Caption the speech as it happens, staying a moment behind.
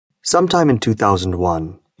Sometime in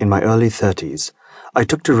 2001, in my early 30s, I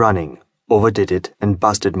took to running, overdid it, and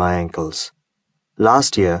busted my ankles.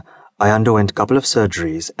 Last year, I underwent a couple of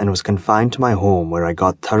surgeries and was confined to my home where I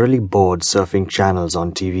got thoroughly bored surfing channels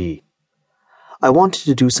on TV. I wanted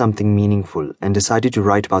to do something meaningful and decided to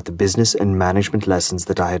write about the business and management lessons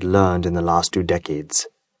that I had learned in the last 2 decades.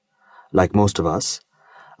 Like most of us,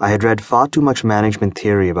 I had read far too much management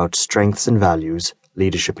theory about strengths and values,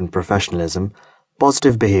 leadership and professionalism,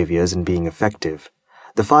 positive behaviors and being effective,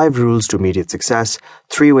 the 5 rules to immediate success,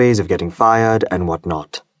 3 ways of getting fired, and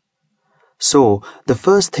whatnot. So, the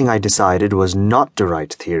first thing I decided was not to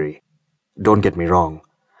write theory. Don't get me wrong,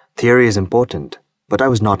 theory is important, but I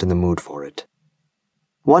was not in the mood for it.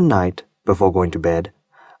 One night, before going to bed,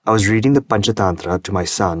 I was reading the Panchatantra to my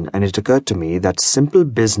son, and it occurred to me that simple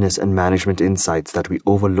business and management insights that we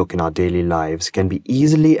overlook in our daily lives can be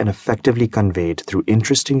easily and effectively conveyed through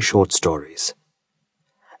interesting short stories.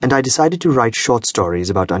 And I decided to write short stories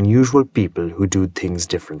about unusual people who do things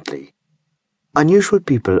differently. Unusual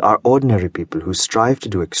people are ordinary people who strive to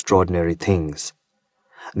do extraordinary things.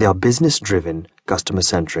 They are business-driven,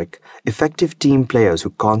 customer-centric, effective team players who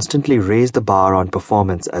constantly raise the bar on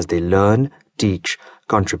performance as they learn, teach,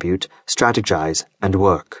 contribute, strategize, and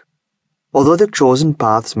work. Although their chosen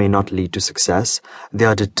paths may not lead to success, they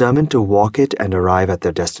are determined to walk it and arrive at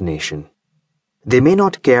their destination. They may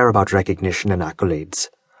not care about recognition and accolades.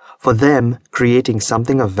 For them, creating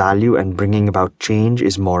something of value and bringing about change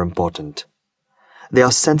is more important. They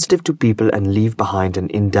are sensitive to people and leave behind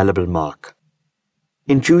an indelible mark.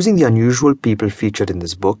 In choosing the unusual people featured in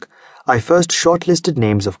this book, I first shortlisted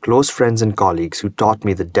names of close friends and colleagues who taught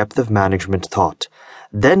me the depth of management thought,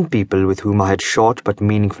 then people with whom I had short but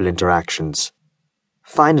meaningful interactions.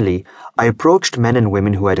 Finally, I approached men and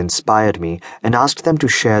women who had inspired me and asked them to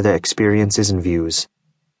share their experiences and views.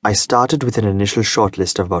 I started with an initial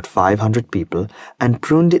shortlist of about 500 people and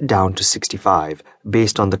pruned it down to 65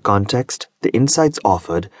 based on the context, the insights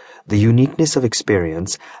offered, the uniqueness of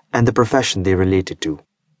experience, and the profession they related to.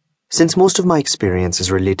 Since most of my experience is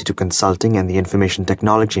related to consulting and the information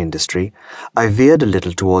technology industry, I veered a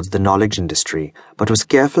little towards the knowledge industry, but was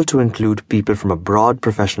careful to include people from a broad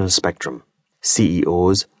professional spectrum: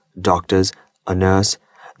 CEOs, doctors, a nurse,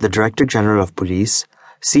 the Director General of Police,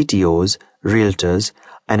 CTOs, realtors,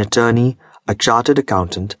 an attorney, a chartered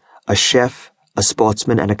accountant, a chef, a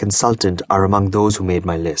sportsman, and a consultant are among those who made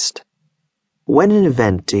my list. When an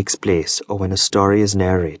event takes place or when a story is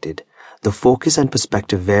narrated, the focus and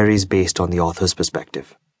perspective varies based on the author's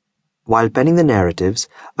perspective. While penning the narratives,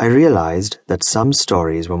 I realized that some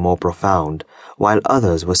stories were more profound, while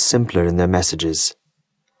others were simpler in their messages.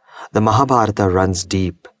 The Mahabharata runs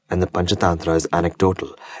deep and the Panchatantra is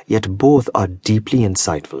anecdotal, yet both are deeply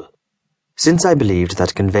insightful. Since I believed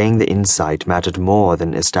that conveying the insight mattered more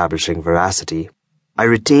than establishing veracity, I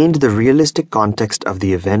retained the realistic context of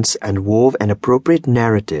the events and wove an appropriate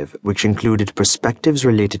narrative which included perspectives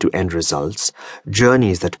related to end results,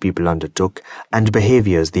 journeys that people undertook, and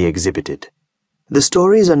behaviors they exhibited. The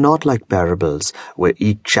stories are not like parables where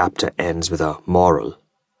each chapter ends with a moral.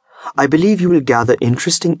 I believe you will gather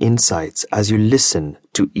interesting insights as you listen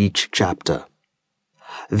to each chapter.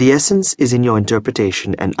 The essence is in your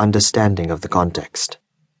interpretation and understanding of the context.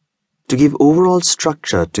 To give overall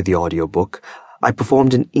structure to the audiobook, I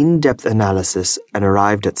performed an in-depth analysis and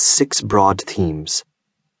arrived at 6 broad themes.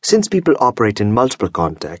 Since people operate in multiple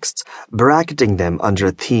contexts, bracketing them under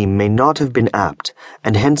a theme may not have been apt,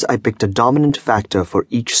 and hence I picked a dominant factor for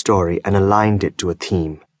each story and aligned it to a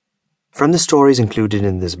theme. From the stories included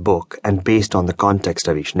in this book, and based on the context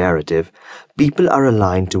of each narrative, people are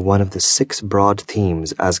aligned to one of the 6 broad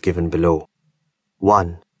themes as given below.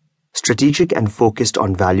 1. Strategic and focused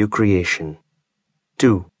on value creation.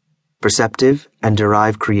 2. Perceptive and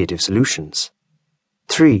derive creative solutions.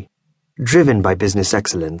 3. Driven by business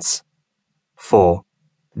excellence. 4.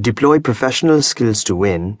 Deploy professional skills to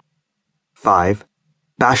win. 5.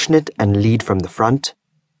 Passionate and lead from the front.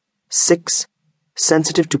 6.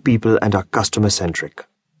 Sensitive to people and are customer-centric.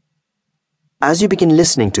 As you begin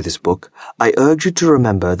listening to this book, I urge you to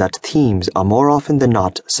remember that themes are more often than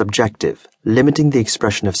not subjective, limiting the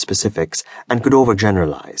expression of specifics, and could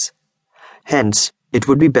overgeneralize. Hence, it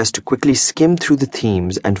would be best to quickly skim through the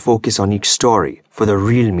themes and focus on each story, for the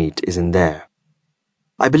real meat is in there.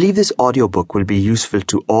 I believe this audiobook will be useful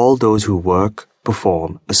to all those who work,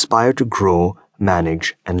 perform, aspire to grow,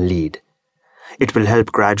 manage, and lead. It will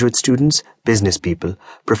help graduate students, business people,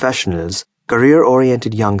 professionals,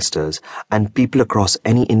 career-oriented youngsters, and people across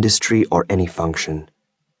any industry or any function.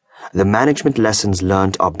 The management lessons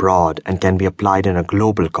learned are broad and can be applied in a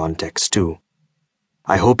global context too.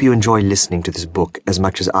 I hope you enjoy listening to this book as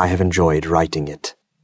much as I have enjoyed writing it.